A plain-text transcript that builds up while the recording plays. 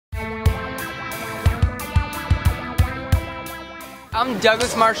I'm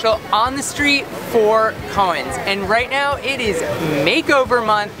Douglas Marshall on the street for Cohens, and right now it is Makeover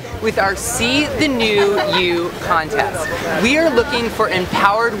Month with our See the New You contest. We are looking for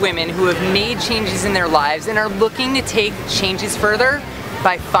empowered women who have made changes in their lives and are looking to take changes further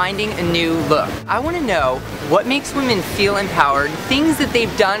by finding a new look. I want to know what makes women feel empowered, things that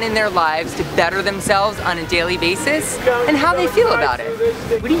they've done in their lives to better themselves on a daily basis, and how they feel about it.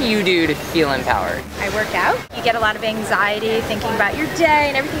 What do you do to feel empowered? I work out. You get a lot of anxiety thinking about your day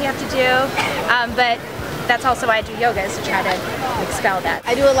and everything you have to do, but that's also why I do yoga, is to try to expel that.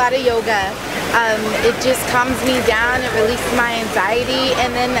 I do a lot of yoga. It just calms me down, it releases my anxiety,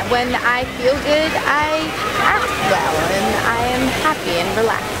 and then when I feel good, I act well and I am happy and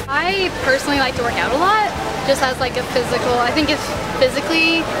relaxed. I personally like to work out a lot, just as like a physical. I think if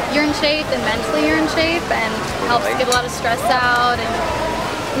physically you're in shape, then mentally you're in shape, and helps get a lot of stress out and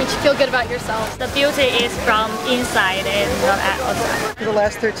makes you feel good about yourself. The beauty is from inside and not outside. For the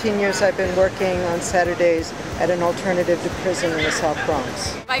last 13 years I've been working on Saturdays at an alternative to prison in the South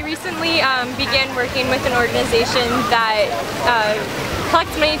Bronx. I recently began working with an organization that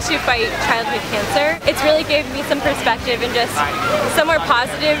collects money to fight childhood cancer. It's really gave me some perspective and just somewhere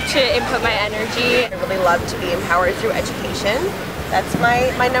positive to input my energy. I really love to be empowered through education. That's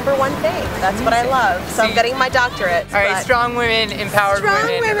my number one thing. That's what I love. So I'm getting my doctorate. All right, strong women, empowered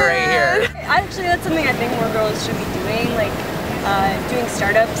women right here. Actually, that's something I think more girls should be doing, like doing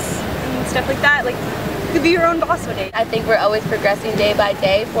startups and stuff like that. Like, you could be your own boss one day. I think we're always progressing day by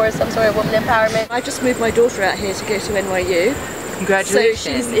day for some sort of woman empowerment. I just moved my daughter out here to go to NYU.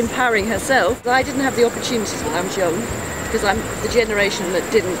 Congratulations. So she's empowering herself. I didn't have the opportunities when I was young because I'm the generation that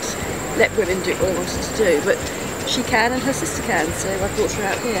didn't let women do what they wanted to do. But she can and her sister can, so I brought her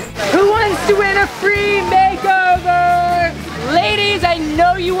out here. Who wants to win a free makeover? Ladies, I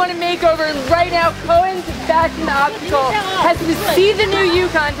know you want a makeover right now. Cohen's Fashion Optical has the See the New You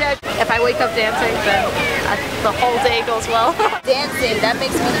contest. If I wake up dancing, then the whole day goes well. Dancing, that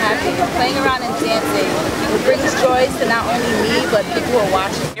makes me happy. Playing around and dancing, it brings joy to not only me, but people who are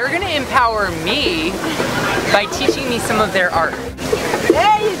watching. They're gonna empower me by teaching me some of their art.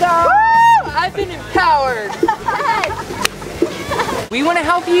 There you go! Woo! I've been empowered. We want to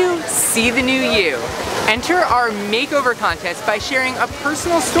help you see the new you. Enter our makeover contest by sharing a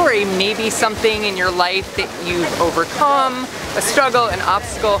personal story, maybe something in your life that you've overcome, a struggle, an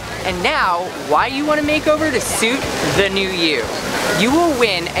obstacle, and now why you want to make over to suit the new you. You will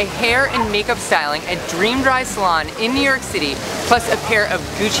win a hair and makeup styling at Dream Dry Salon in New York City, plus a pair of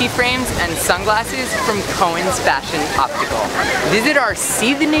Gucci frames and sunglasses from Cohen's Fashion Optical. Visit our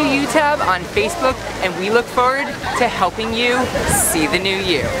See the New You tab on Facebook, and we look forward to helping you see the new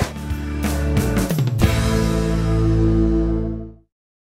you.